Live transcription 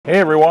Hey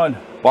everyone,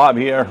 Bob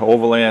here,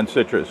 Overland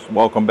Citrus.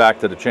 Welcome back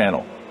to the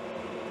channel.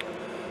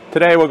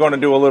 Today we're going to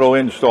do a little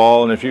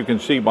install, and as you can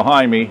see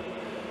behind me,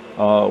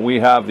 we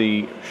have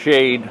the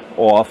shade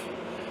off,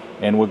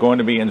 and we're going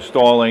to be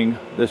installing,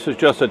 this is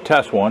just a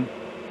test one,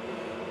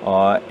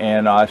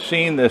 and I've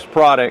seen this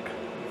product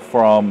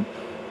from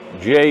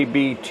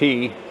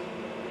JBT,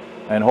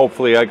 and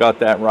hopefully I got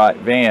that right,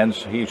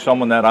 Vans. He's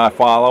someone that I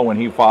follow, and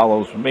he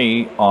follows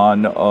me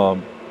on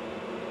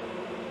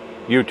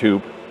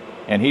YouTube.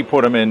 And he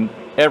put them in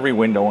every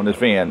window in his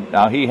van.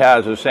 Now he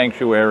has a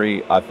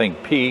Sanctuary, I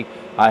think P,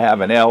 I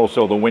have an L,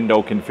 so the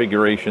window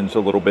configuration's a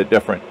little bit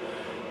different.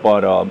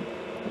 But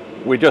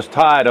we're just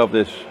tired of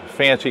this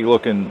fancy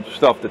looking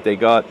stuff that they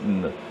got,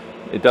 and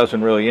it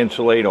doesn't really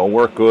insulate or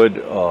work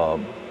good.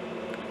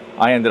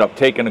 I ended up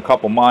taking a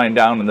couple of mine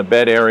down in the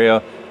bed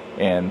area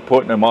and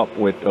putting them up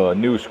with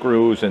new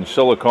screws and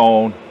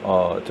silicone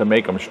to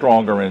make them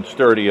stronger and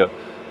sturdier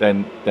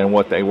than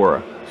what they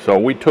were. So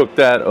we took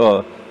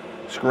that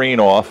screen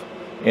off,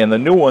 and the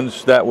new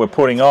ones that we're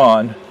putting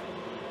on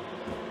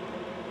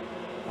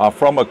are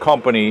from a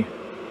company,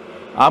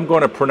 I'm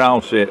going to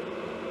pronounce it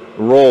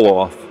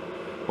ROLEF,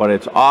 but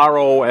it's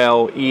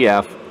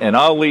ROLEF, and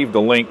I'll leave the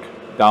link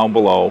down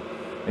below,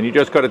 and you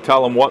just got to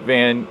tell them what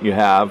van you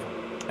have,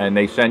 and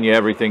they send you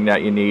everything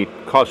that you need,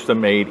 custom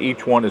made.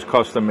 Each one is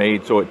custom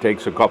made, so it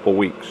takes a couple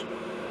weeks.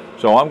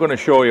 So I'm going to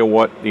show you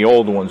what the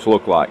old ones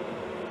look like.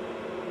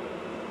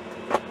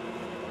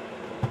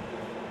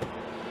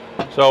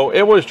 So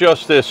it was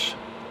just this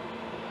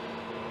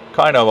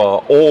kind of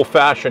a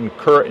old-fashioned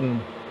curtain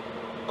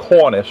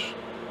cornice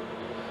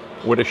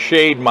with a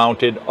shade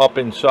mounted up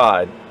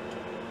inside,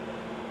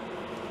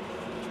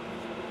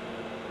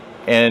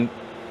 and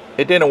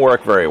it didn't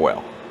work very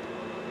well.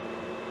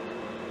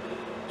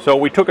 So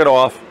we took it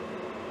off,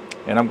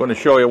 and I'm going to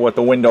show you what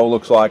the window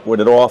looks like with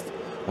it off.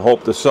 I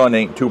hope the sun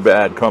ain't too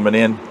bad coming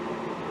in.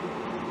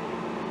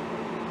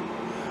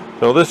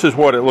 So this is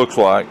what it looks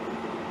like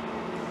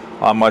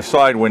on my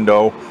side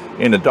window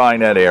in the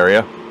dinette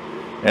area,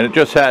 and it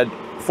just had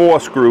 4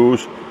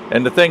 screws,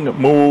 and the thing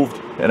moved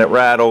and it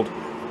rattled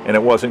and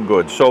it wasn't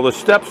good. So the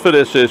steps for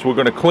this is we're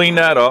going to clean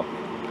that up.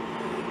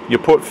 You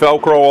put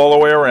Velcro all the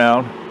way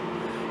around.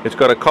 It's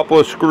got a couple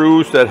of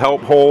screws that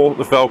help hold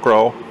the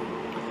Velcro,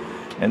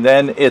 and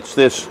then it's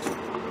this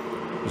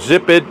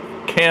zipped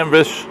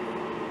canvas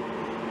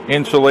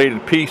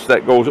insulated piece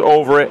that goes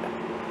over it.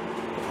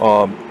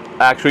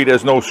 Actually,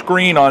 there's no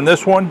screen on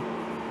this one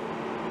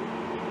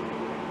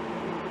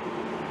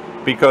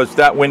because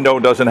that window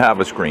doesn't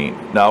have a screen.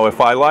 Now if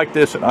I like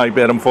this and I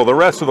bed them for the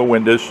rest of the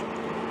windows,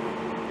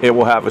 it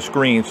will have a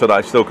screen so that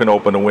I still can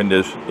open the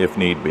windows if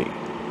need be.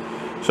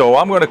 So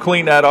I'm going to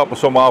clean that up with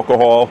some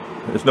alcohol.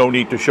 There's no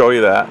need to show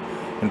you that,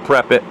 and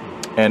prep it,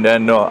 and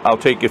then I'll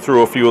take you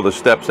through a few of the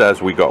steps as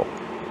we go.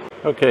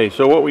 Okay,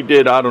 so what we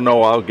did, I don't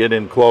know, I'll get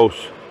in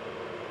close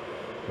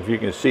if you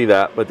can see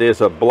that, but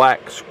there's a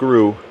black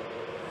screw.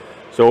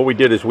 So what we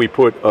did is we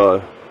put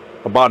about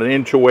 1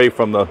 inch away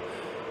from the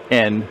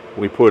end,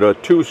 we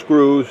put 2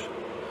 screws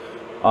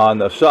on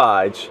the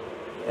sides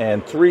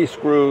and 3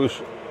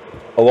 screws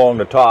along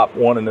the top,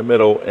 1 in the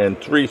middle, and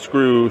 3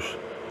 screws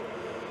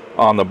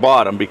on the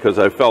bottom, because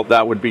I felt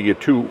that would be your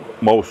 2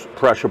 most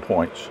pressure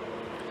points.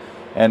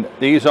 And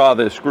these are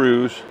the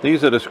screws.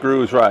 These are the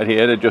screws right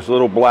here. They're just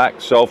little black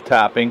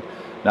self-tapping.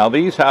 Now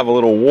these have a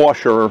little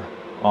washer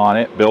on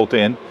it built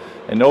in,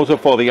 and those are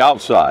for the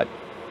outside.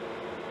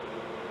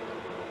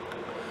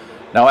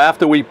 Now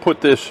after we put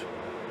this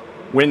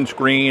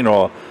windscreen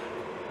or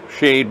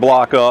shade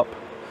block up,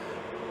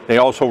 they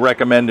also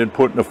recommended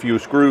putting a few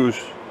screws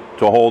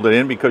to hold it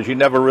in, because you're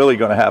never really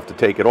going to have to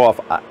take it off.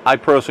 I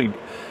personally,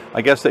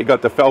 I guess they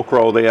got the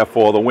Velcro there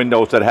for the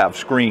windows that have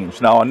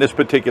screens. Now on this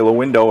particular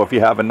window, if you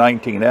have a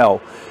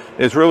 19L,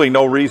 there's really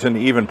no reason to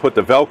even put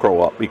the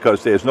Velcro up,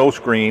 because there's no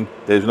screen,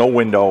 there's no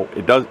window.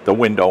 It does, the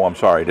window, I'm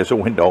sorry, there's a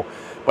window,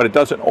 but it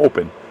doesn't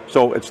open.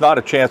 So it's not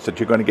a chance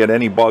that you're going to get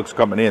any bugs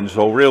coming in.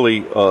 So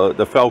really,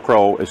 the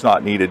Velcro is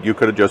not needed. You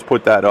could have just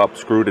put that up,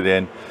 screwed it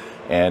in,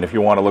 and if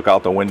you want to look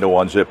out the window,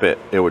 unzip it,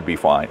 it would be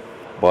fine.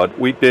 But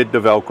we did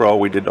the Velcro,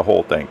 we did the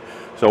whole thing.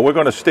 So we're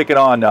going to stick it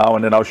on now,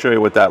 and then I'll show you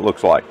what that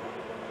looks like.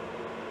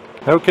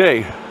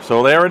 Okay,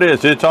 so there it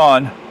is, it's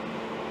on.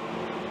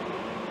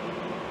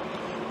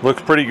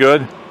 Looks pretty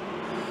good.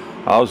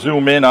 I'll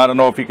zoom in, I don't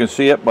know if you can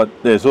see it, but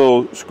there's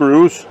little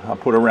screws I'll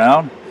put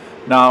around.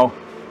 Now,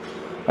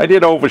 I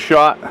did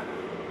overshot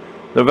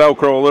the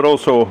Velcro a little,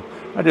 so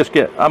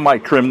I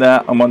might trim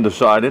that. I'm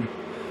undecided.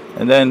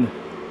 And then,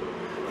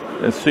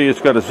 let's see,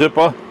 it's got a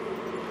zipper.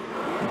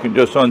 You can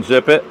just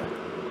unzip it,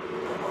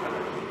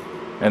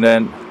 and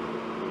then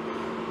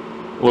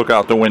look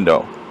out the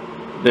window.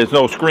 There's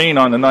no screen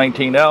on the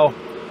 19L,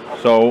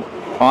 so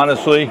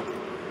honestly,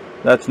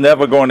 that's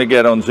never going to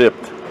get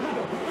unzipped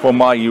for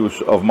my use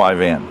of my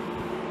van.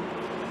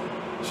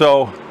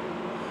 So,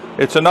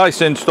 it's a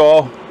nice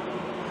install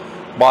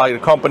by the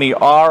company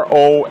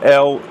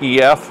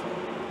ROLEF.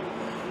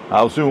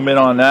 I'll zoom in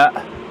on that.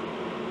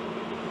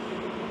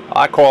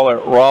 I call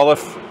it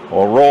ROLEF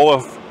or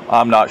ROLEF.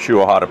 I'm not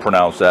sure how to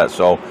pronounce that,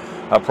 so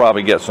I'll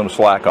probably get some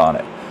slack on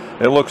it.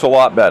 It looks a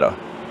lot better.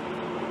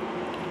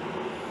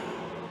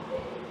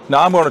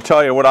 Now I'm going to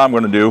tell you what I'm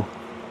going to do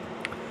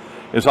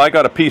is I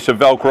got a piece of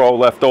Velcro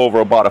left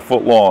over about 1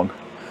 foot long,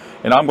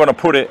 and I'm going to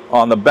put it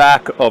on the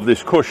back of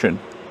this cushion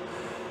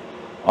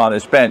on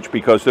this bench,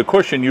 because the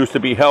cushion used to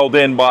be held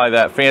in by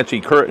that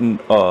fancy curtain,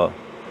 I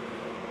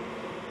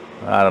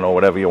don't know,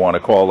 whatever you want to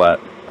call that,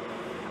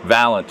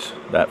 valance,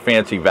 that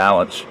fancy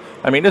valance.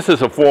 I mean, this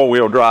is a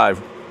 4-wheel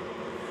drive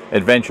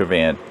adventure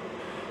van.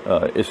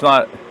 It's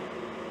not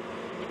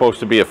supposed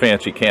to be a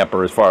fancy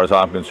camper as far as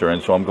I'm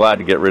concerned, so I'm glad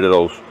to get rid of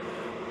those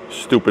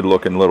stupid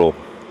looking little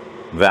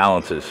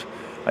valances.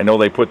 I know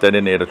they put that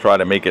in there to try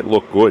to make it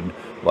look good,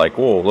 like,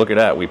 whoa, look at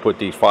that, we put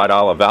these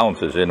 $5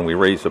 valances in and we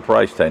raised the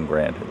price 10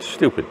 grand. It's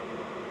stupid.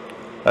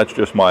 That's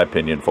just my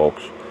opinion,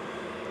 folks.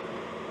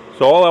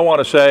 So all I want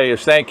to say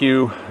is thank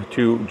you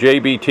to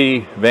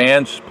JBT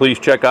Vans. Please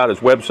check out his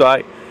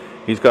website.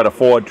 He's got a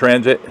Ford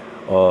Transit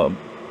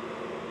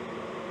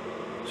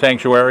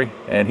Sanctuary,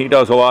 and he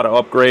does a lot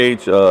of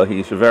upgrades.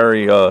 He's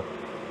very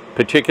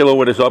particular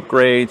with his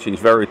upgrades. He's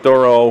very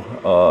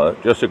thorough.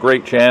 Just a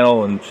great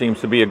channel, and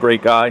seems to be a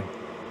great guy.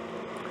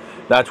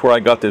 That's where I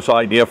got this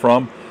idea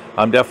from.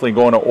 I'm definitely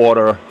going to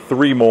order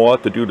 3 more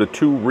to do the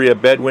 2 rear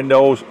bed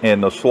windows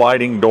and the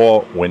sliding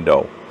door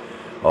window.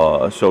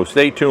 So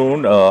stay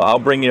tuned. I'll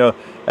bring you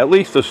at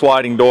least a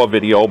sliding door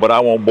video, but I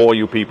won't bore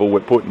you people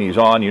with putting these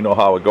on. You know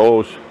how it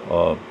goes.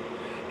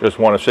 Just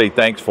want to say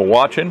thanks for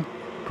watching.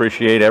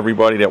 Appreciate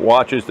everybody that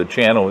watches. The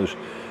channel is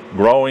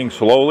growing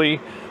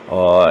slowly,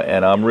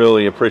 and I'm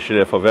really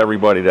appreciative of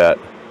everybody that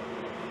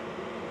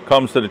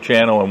comes to the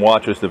channel and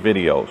watches the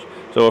videos.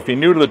 So if you're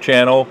new to the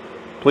channel,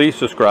 please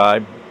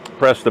subscribe,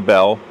 press the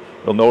bell.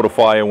 It'll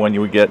notify you when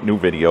you get new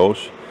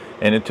videos.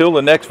 And until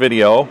the next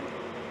video,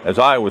 as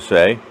I always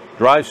say,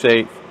 drive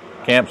safe,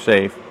 camp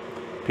safe,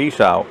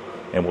 peace out,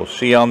 and we'll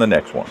see you on the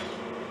next one.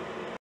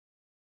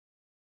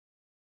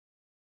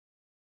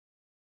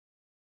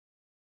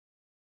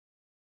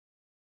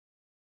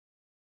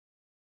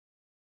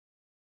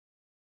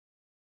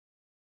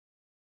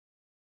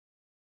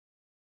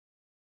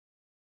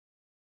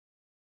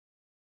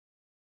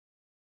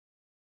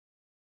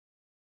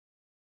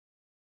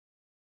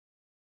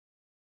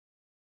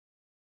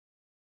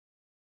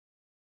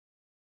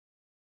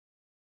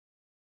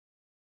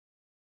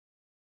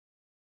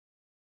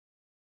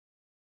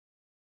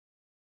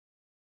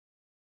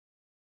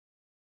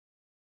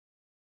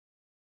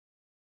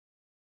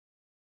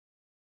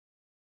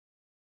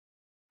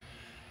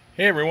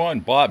 Hey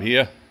everyone, Bob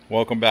here.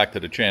 Welcome back to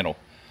the channel.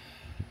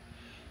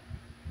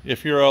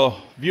 If you're a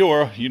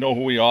viewer, you know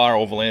who we are,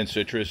 Overland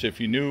Citrus.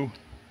 If you're new,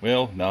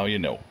 well, now you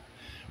know.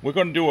 We're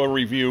going to do a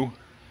review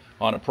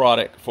on a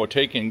product for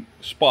taking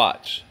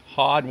spots,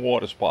 hard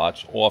water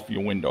spots, off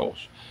your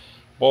windows.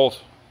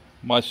 Both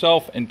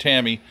myself and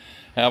Tammy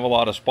have a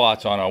lot of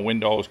spots on our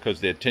windows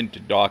because they're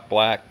tinted dark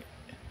black.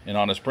 And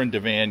on a Sprinter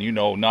van, you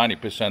know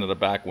 90% of the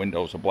back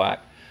windows are black.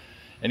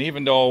 And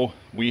even though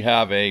we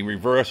have a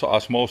reverse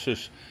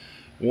osmosis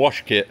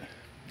wash kit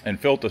and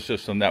filter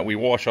system that we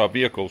wash our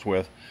vehicles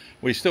with,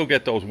 we still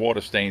get those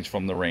water stains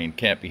from the rain.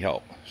 Can't be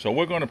helped. So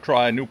we're going to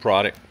try a new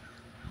product.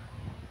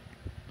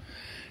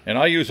 And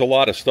I use a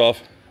lot of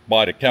stuff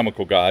by the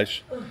chemical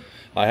guys.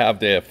 I have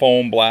their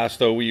foam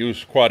blaster. We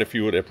use quite a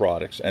few of their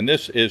products. And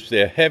this is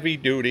their heavy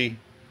duty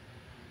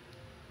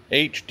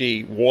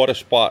HD water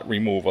spot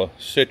remover,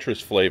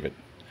 citrus flavored.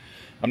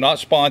 I'm not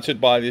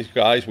sponsored by these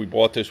guys. We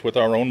bought this with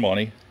our own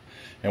money.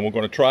 And we're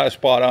going to try a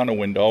spot on the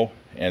window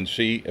and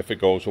see if it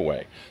goes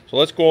away. So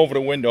let's go over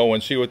the window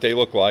and see what they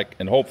look like,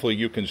 and hopefully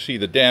you can see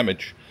the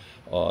damage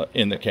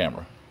in the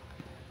camera.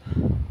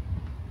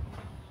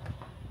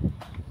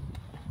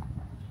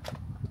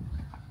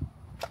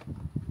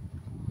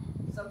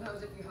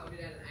 Sometimes if you hold it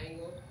at an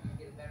angle, you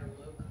get a better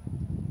look.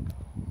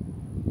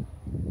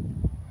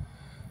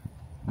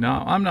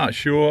 Now, I'm not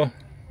sure.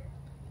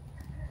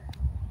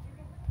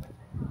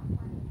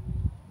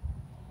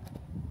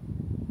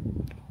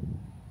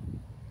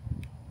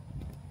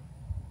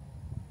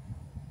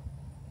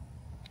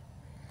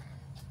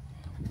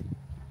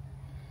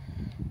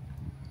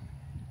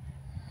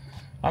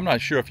 I'm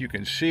not sure if you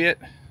can see it.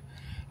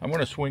 I'm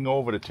going to swing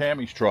over to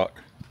Tammy's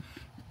truck.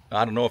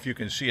 I don't know if you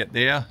can see it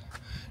there.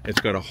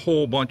 It's got a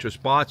whole bunch of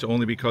spots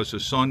only because the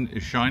sun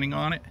is shining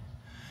on it.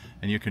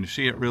 And you can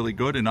see it really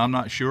good, and I'm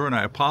not sure, and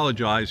I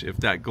apologize if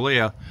that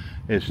glare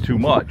is too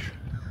much.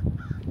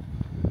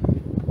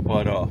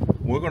 But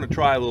we're going to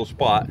try a little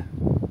spot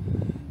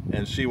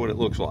and see what it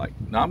looks like.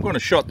 Now I'm going to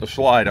shut the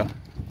slider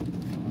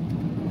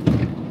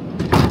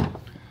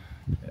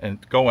and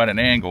go at an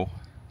angle.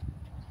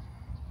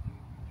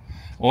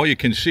 All you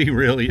can see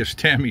really is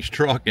Tammy's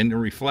truck in the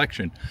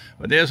reflection.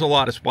 But there's a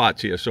lot of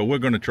spots here, so we're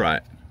going to try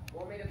it.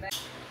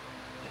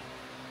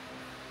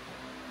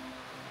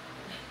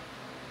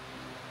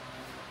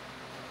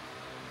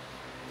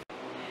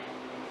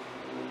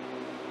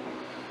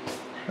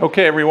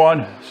 Okay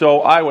everyone,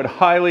 so I would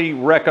highly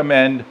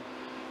recommend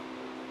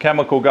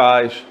Chemical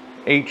Guys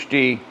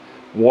HD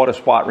water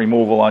spot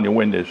removal on your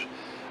windows.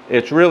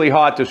 It's really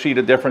hard to see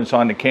the difference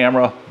on the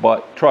camera,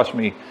 but trust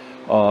me,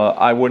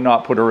 I would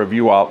not put a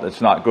review out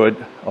that's not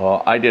good.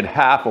 I did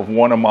half of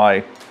one of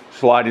my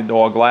sliding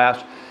door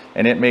glass,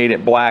 and it made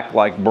it black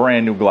like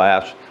brand new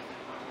glass.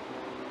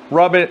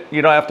 Rub it,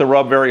 you don't have to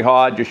rub very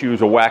hard, just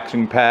use a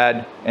waxing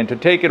pad. And to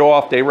take it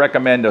off, they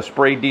recommend a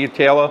spray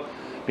detailer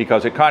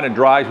because it kind of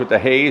dries with the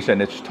haze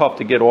and it's tough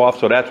to get off,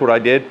 so that's what I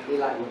did.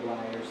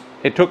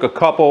 It took a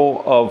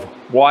couple of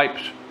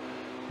wipes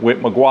with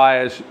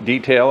Meguiar's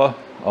detailer.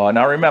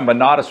 Now remember,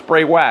 not a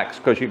spray wax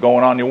because you're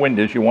going on your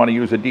windows, you want to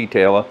use a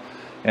detailer.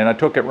 And I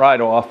took it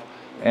right off,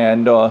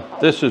 and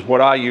this is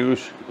what I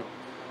use.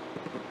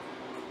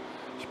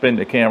 Spin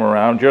the camera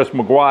around, just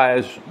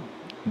Meguiar's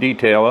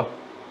detailer.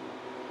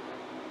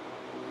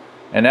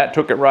 And that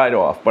took it right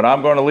off. But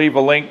I'm going to leave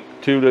a link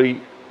to the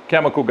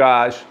chemical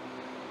guys.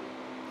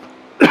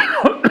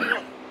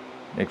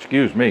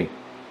 Excuse me.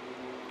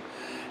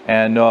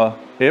 And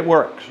it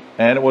works.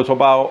 And it was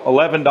about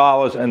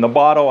 $11. And the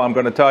bottle, I'm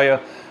going to tell you,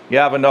 you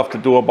have enough to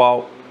do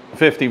about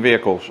 50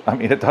 vehicles. I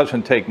mean, it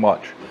doesn't take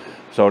much.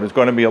 So there's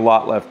going to be a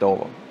lot left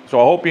over. So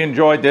I hope you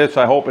enjoyed this.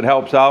 I hope it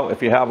helps out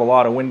if you have a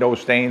lot of window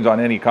stains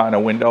on any kind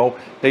of window.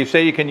 They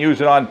say you can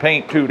use it on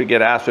paint too to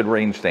get acid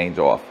rain stains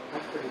off.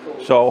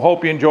 So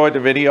hope you enjoyed the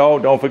video.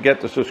 Don't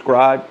forget to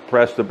subscribe,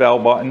 press the bell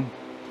button,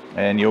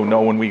 and you'll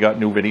know when we got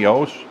new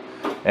videos.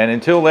 And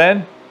until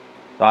then,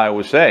 I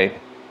always say,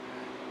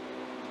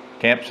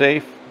 camp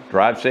safe,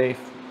 drive safe,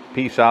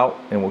 peace out,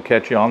 and we'll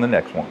catch you on the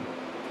next one.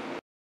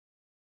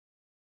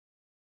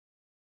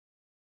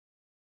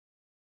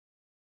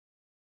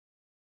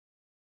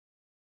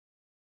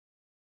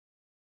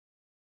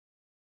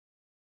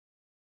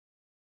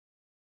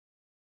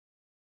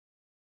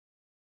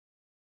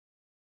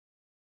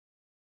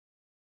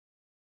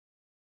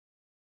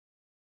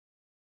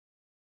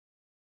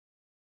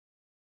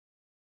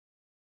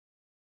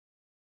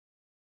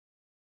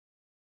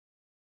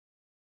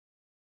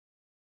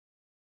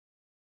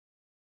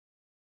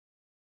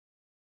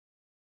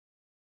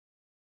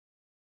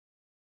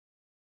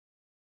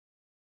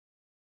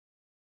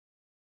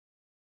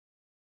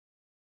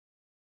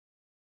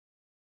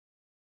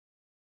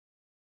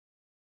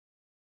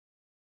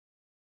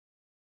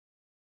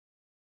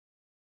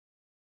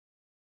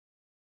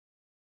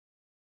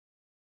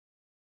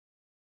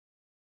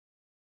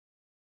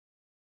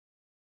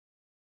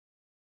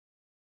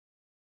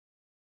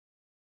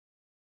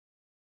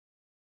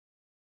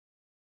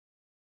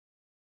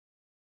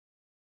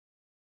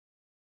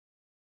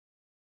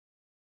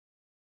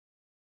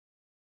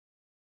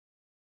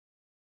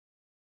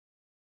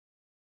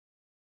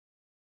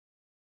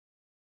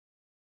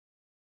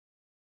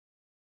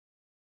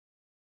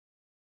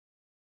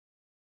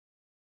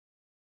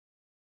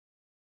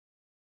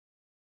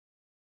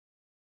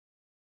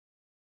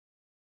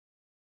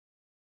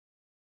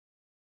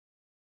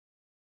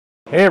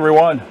 Hey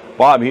everyone,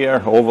 Bob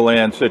here,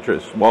 Overland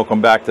Citrus. Welcome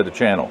back to the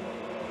channel.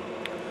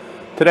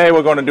 Today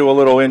we're going to do a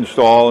little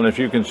install, and if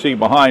you can see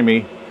behind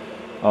me,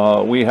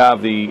 we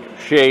have the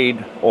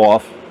shade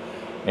off,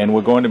 and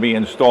we're going to be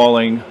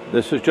installing,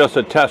 this is just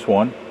a test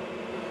one,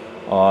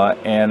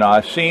 and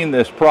I've seen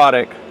this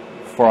product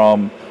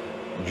from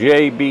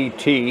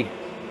JBT,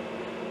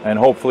 and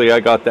hopefully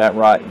I got that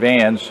right,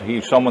 Vans.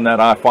 He's someone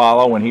that I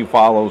follow, and he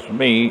follows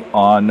me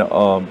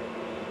on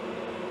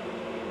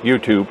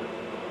YouTube.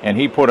 And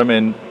he put them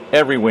in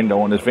every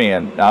window in his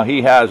van. Now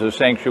he has a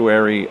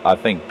Sanctuary, I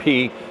think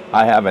P,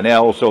 I have an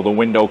L, so the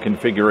window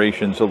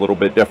configuration's a little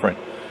bit different.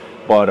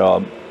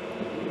 But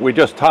we're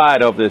just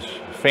tired of this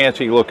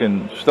fancy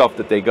looking stuff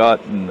that they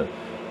got, and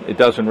it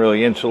doesn't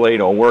really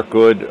insulate or work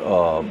good.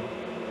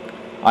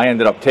 I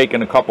ended up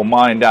taking a couple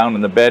mine down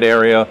in the bed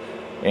area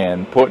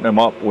and putting them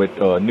up with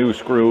new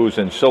screws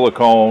and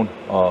silicone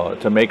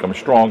to make them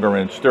stronger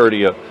and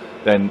sturdier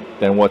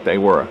than what they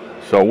were.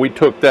 So we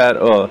took that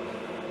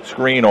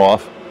screen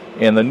off,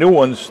 and the new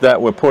ones that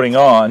we're putting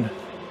on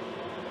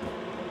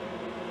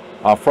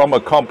are from a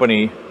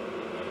company,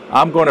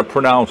 I'm going to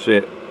pronounce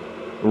it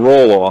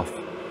ROLEF,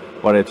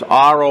 but it's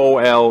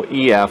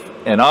ROLEF,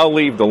 and I'll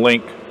leave the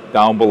link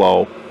down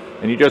below.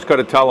 And you just got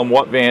to tell them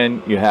what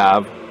van you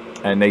have,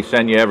 and they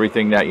send you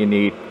everything that you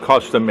need,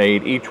 custom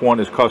made. Each one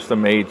is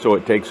custom made, so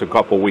it takes a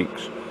couple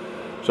weeks.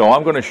 So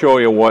I'm going to show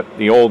you what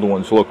the old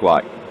ones look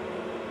like.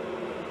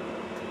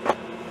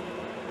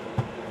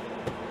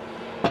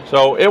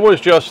 So it was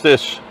just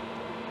this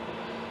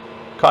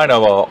kind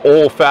of a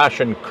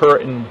old-fashioned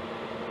curtain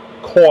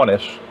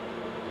cornice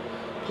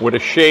with a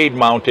shade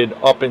mounted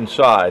up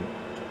inside.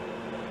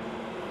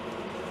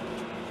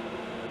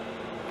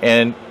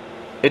 And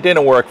it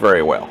didn't work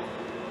very well.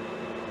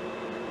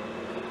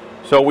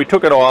 So we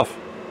took it off,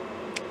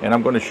 and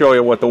I'm going to show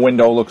you what the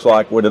window looks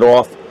like with it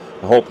off.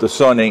 I hope the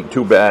sun ain't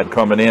too bad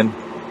coming in.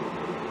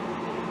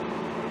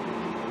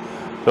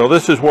 So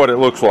this is what it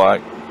looks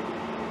like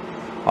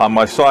on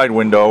my side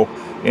window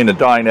in the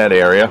dinette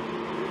area,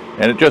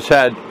 and it just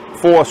had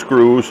 4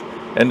 screws,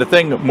 and the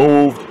thing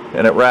moved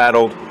and it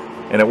rattled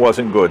and it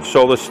wasn't good.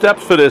 So the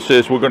steps for this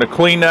is we're going to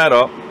clean that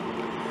up,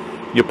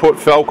 you put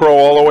Velcro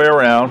all the way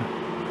around.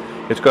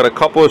 It's got a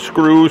couple of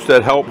screws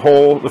that help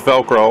hold the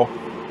Velcro,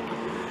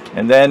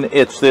 and then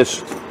it's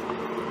this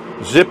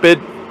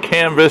zipped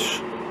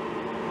canvas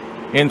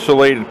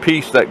insulated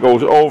piece that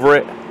goes over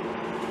it.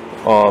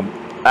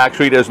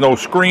 Actually, there's no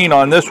screen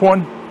on this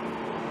one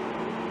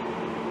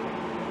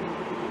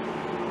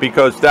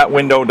because that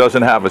window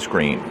doesn't have a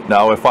screen.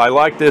 Now, if I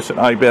like this and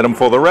I bed them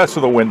for the rest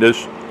of the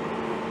windows,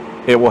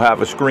 it will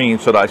have a screen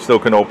so that I still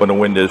can open the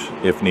windows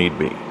if need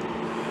be.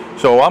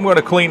 So I'm going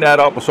to clean that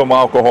up with some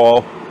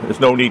alcohol. There's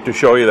no need to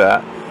show you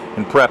that,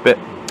 and prep it,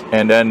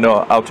 and then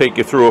I'll take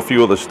you through a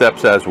few of the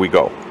steps as we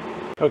go.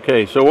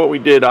 Okay, so what we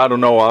did, I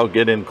don't know, I'll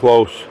get in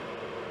close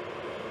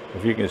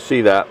if you can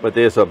see that, but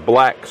there's a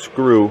black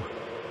screw.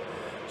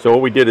 So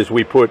what we did is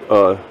we put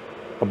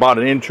about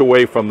an inch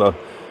away from the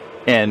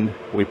end,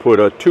 we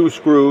put 2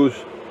 screws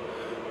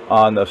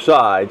on the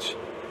sides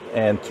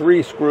and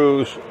 3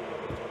 screws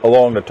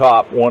along the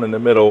top, 1 in the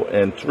middle,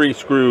 and 3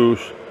 screws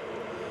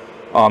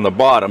on the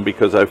bottom,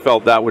 because I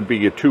felt that would be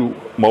your 2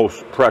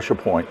 most pressure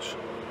points.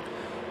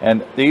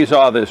 And these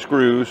are the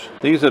screws.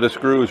 These are the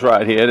screws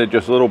right here. They're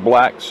just little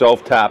black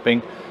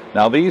self-tapping.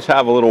 Now these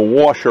have a little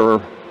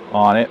washer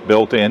on it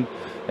built in,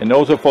 and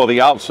those are for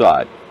the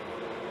outside.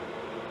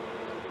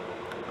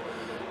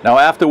 Now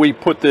after we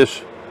put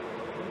this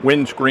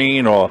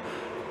windscreen or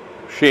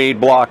shade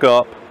block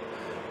up,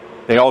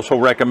 they also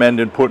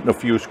recommended putting a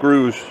few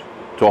screws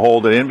to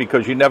hold it in,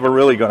 because you're never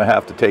really going to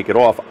have to take it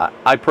off.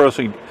 I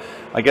personally,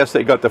 I guess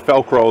they got the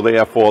Velcro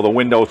there for the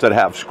windows that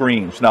have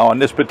screens. Now on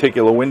this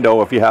particular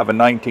window, if you have a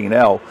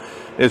 19L,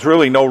 there's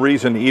really no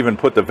reason to even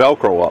put the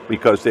Velcro up,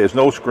 because there's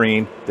no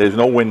screen, there's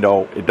no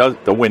window. There's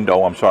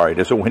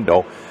a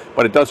window,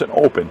 but it doesn't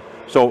open.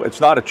 So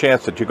it's not a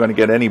chance that you're going to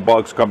get any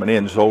bugs coming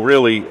in. So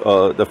really,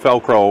 the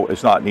Velcro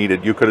is not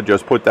needed. You could have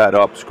just put that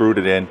up, screwed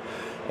it in,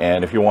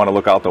 and if you want to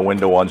look out the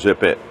window,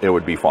 unzip it, it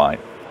would be fine.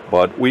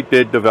 But we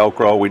did the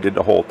Velcro, we did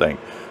the whole thing.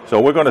 So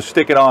we're going to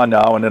stick it on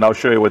now, and then I'll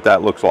show you what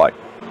that looks like.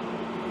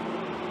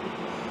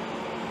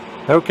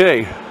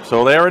 Okay,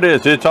 so there it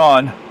is, it's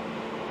on.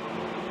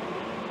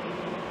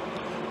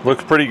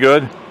 Looks pretty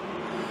good.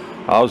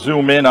 I'll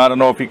zoom in, I don't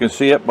know if you can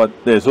see it, but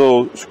there's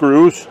little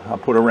screws I'll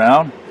put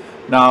around.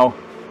 Now,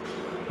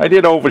 I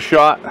did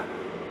overshot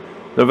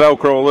the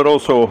Velcro a little,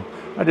 so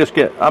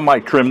I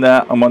might trim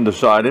that, I'm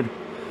undecided.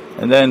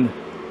 And then,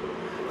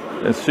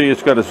 let's see,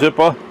 it's got a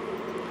zipper.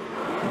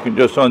 You can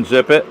just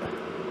unzip it,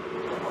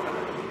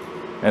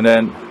 and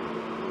then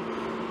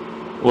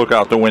look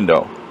out the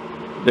window.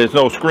 There's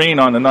no screen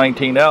on the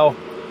 19L,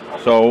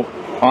 so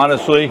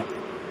honestly,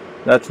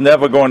 that's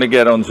never going to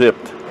get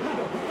unzipped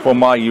for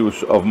my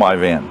use of my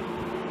van.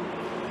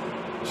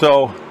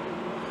 So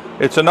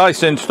it's a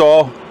nice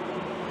install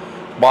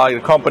by the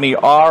company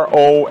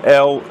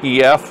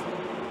ROLEF.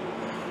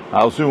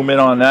 I'll zoom in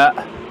on that.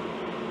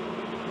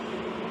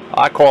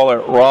 I call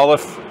it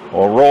ROLEF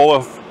or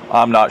ROLEF.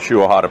 I'm not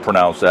sure how to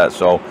pronounce that,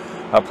 so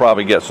I'll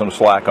probably get some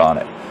slack on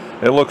it.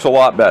 It looks a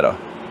lot better.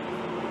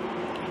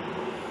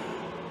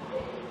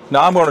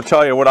 Now I'm going to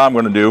tell you what I'm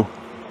going to do.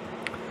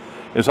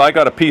 Is I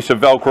got a piece of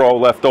Velcro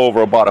left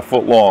over about 1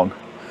 foot long,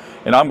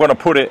 and I'm going to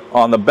put it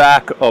on the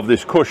back of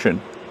this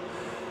cushion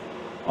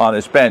on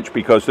this bench,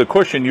 because the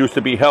cushion used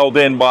to be held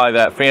in by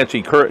that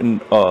fancy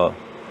curtain, I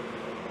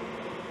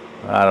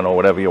don't know,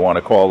 whatever you want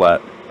to call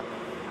that,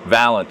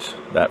 valance,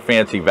 that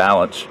fancy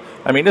valance.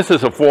 I mean, this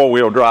is a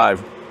 4-wheel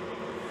drive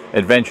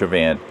adventure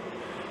van.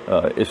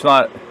 It's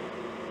not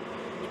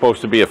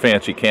supposed to be a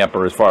fancy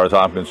camper as far as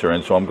I'm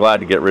concerned, so I'm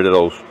glad to get rid of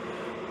those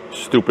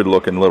stupid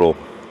looking little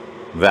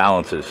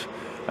valances.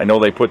 I know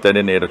they put that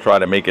in there to try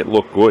to make it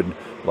look good,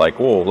 like,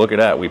 whoa, look at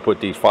that, we put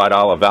these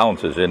 $5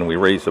 valances in and we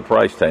raised the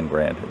price 10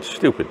 grand. It's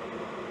stupid.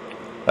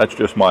 That's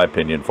just my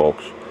opinion,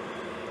 folks.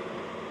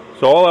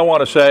 So all I want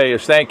to say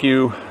is thank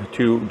you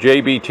to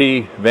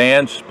JBT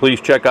Vans.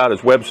 Please check out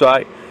his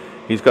website.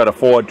 He's got a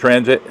Ford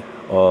Transit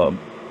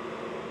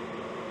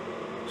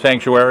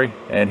Sanctuary,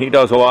 and he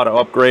does a lot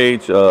of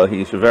upgrades.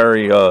 He's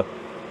very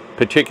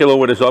particular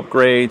with his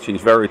upgrades.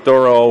 He's very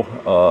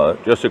thorough.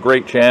 Just a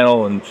great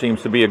channel, and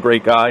seems to be a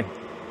great guy.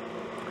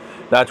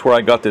 That's where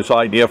I got this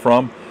idea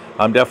from.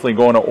 I'm definitely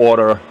going to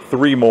order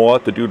 3 more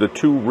to do the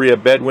 2 rear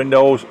bed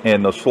windows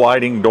and the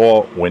sliding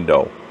door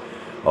window.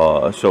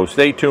 So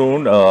stay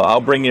tuned.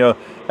 I'll bring you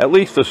at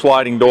least a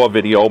sliding door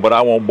video, but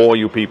I won't bore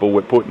you people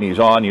with putting these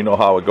on. You know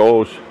how it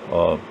goes.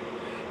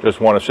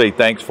 Just want to say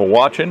thanks for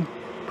watching.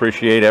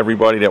 Appreciate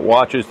everybody that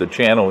watches. The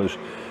channel is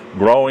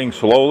growing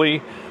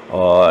slowly,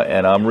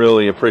 and I'm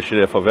really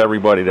appreciative of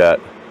everybody that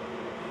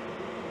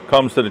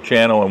comes to the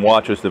channel and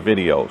watches the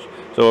videos.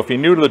 So if you're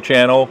new to the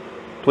channel,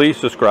 please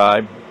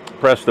subscribe,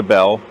 press the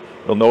bell.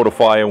 It'll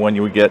notify you when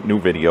you get new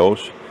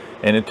videos.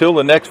 And until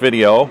the next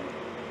video,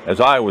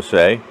 as I always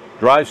say,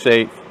 drive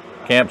safe,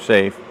 camp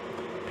safe,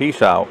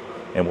 peace out,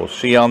 and we'll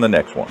see you on the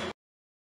next one.